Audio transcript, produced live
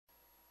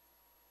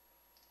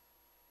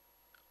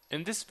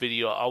In this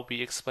video, I'll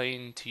be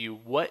explaining to you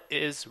what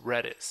is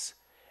Redis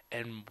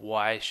and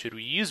why should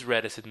we use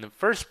Redis in the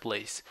first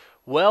place.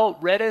 Well,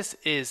 Redis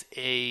is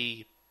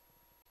a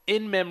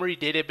in-memory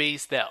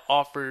database that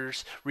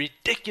offers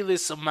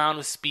ridiculous amount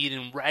of speed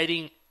in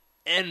writing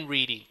and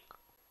reading.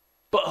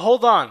 But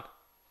hold on,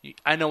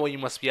 I know what you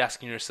must be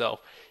asking yourself.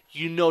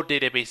 You know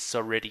databases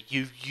already.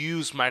 You've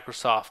used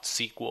Microsoft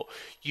SQL.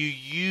 You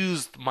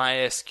used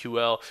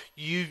MySQL.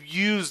 You've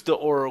used the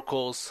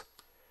Oracles.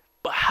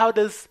 But how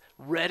does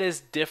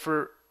Redis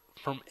differ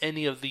from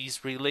any of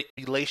these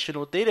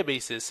relational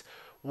databases?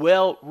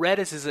 Well,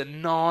 Redis is a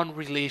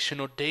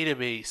non-relational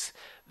database.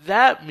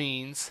 That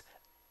means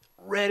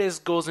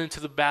Redis goes into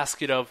the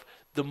basket of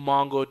the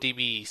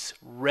MongoDBs,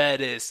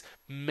 Redis,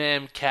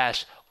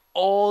 Memcache.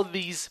 All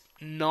these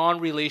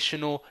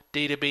non-relational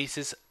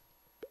databases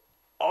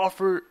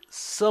offer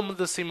some of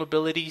the same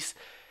abilities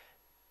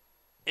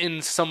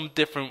in some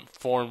different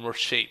form or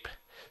shape.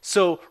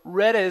 So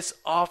Redis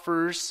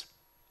offers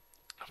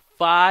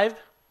 5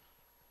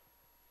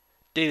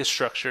 data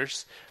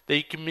structures that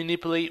you can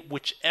manipulate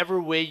whichever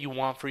way you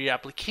want for your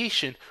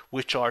application,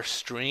 which are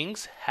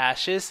strings,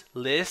 hashes,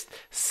 lists,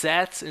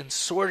 sets, and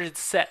sorted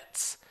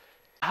sets.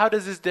 How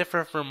does this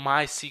differ from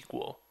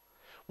MySQL?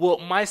 Well,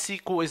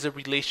 MySQL is a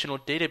relational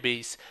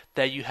database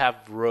that you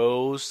have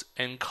rows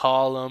and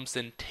columns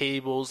and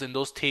tables, and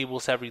those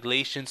tables have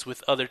relations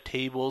with other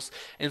tables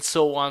and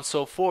so on and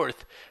so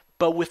forth.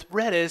 But with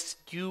Redis,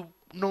 you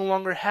no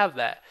longer have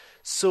that.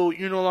 So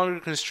you're no longer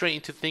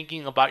constrained to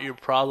thinking about your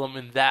problem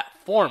in that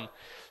form.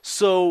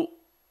 So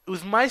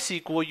with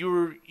MySQL,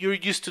 you're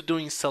used to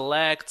doing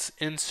selects,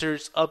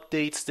 inserts,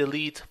 updates,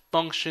 delete,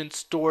 functions,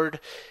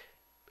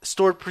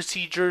 stored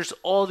procedures,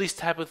 all these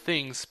type of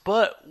things.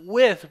 But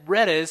with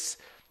Redis,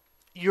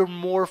 you're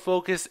more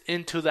focused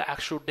into the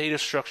actual data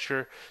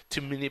structure to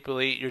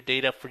manipulate your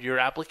data for your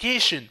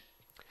application.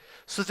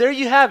 So there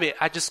you have it.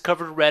 I just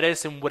covered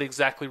Redis and what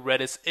exactly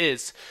Redis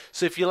is.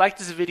 So if you like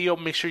this video,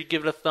 make sure you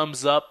give it a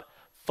thumbs up,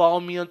 follow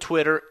me on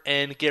Twitter,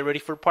 and get ready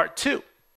for part 2.